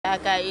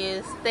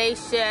Akai's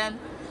station,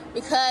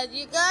 because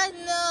you guys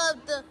know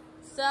of the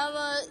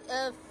summer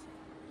of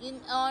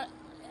on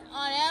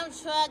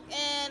Amtrak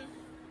and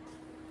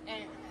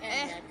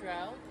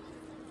Metro.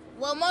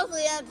 Well,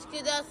 mostly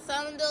Amtrak, there's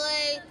some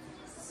delay.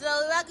 So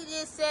like I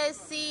just said,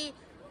 see,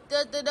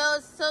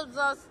 those subs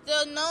are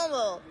still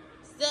normal.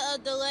 Still a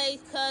delay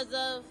because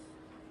of,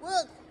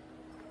 look,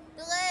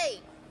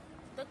 delay.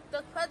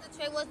 The present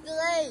train was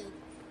delayed.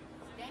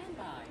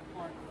 Standby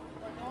or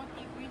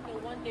Northeast Regional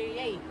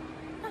 138.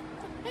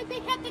 They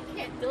had to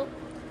cancel.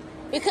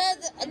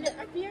 Because a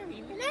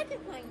very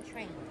magnifying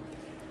train.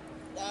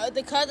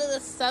 Because of the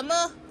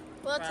summer.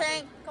 Well,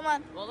 Tank, come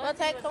on. Well,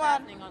 Tank, come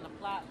on. On the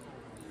platform.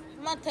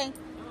 Come on, Tank.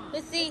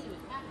 Let's see.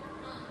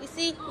 We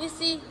see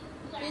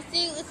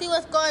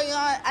what's going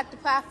on at the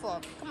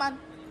platform. Come on.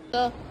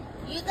 So,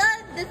 you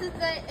guys, this is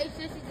the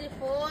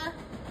H64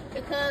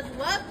 because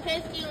what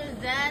pay scheme is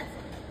that?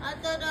 I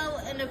don't know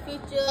in the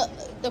future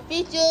the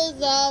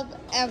features of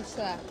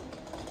Amtrak.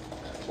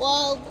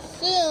 Well,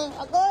 soon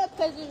I'm going to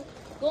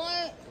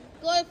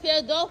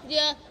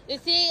Philadelphia to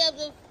see if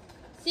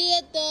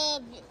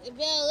the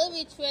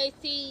availability train,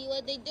 see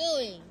what they're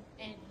doing.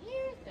 And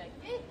here's the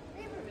paper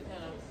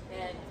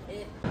head.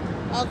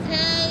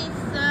 Okay,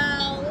 so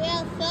we're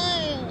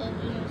outside of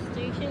the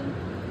station.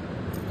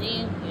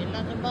 See, we're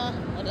nothing about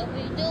whatever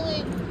you're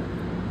doing.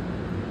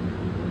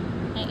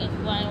 I can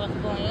find what's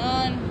going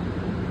on.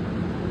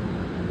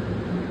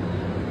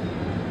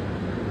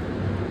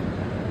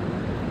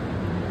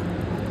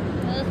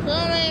 There's so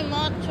many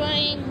more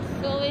trains,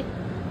 so we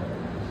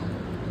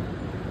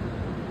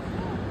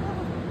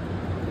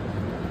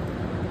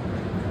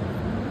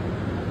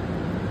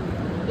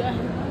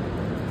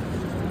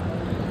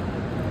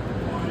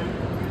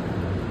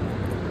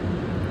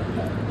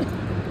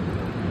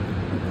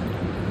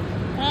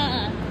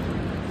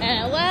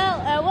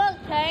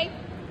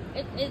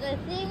It's a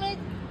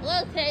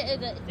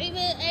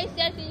Siemens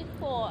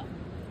A64.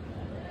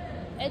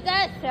 Is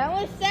that a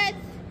sandwich set?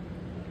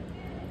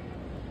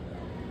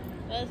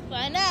 Let's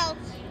find out.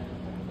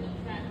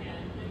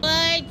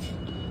 But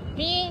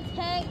me and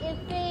Tank is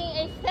seeing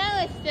a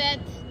sandwich set.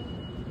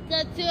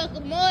 Got to look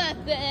more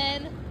at the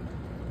end.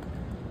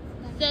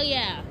 So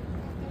yeah.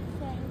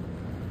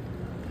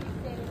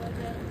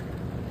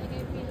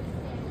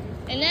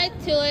 And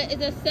next to it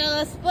is a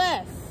Cell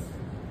Express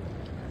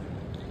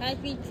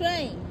high-speed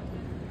train.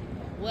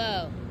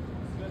 Wow.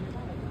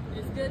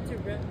 It's good to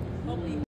hopefully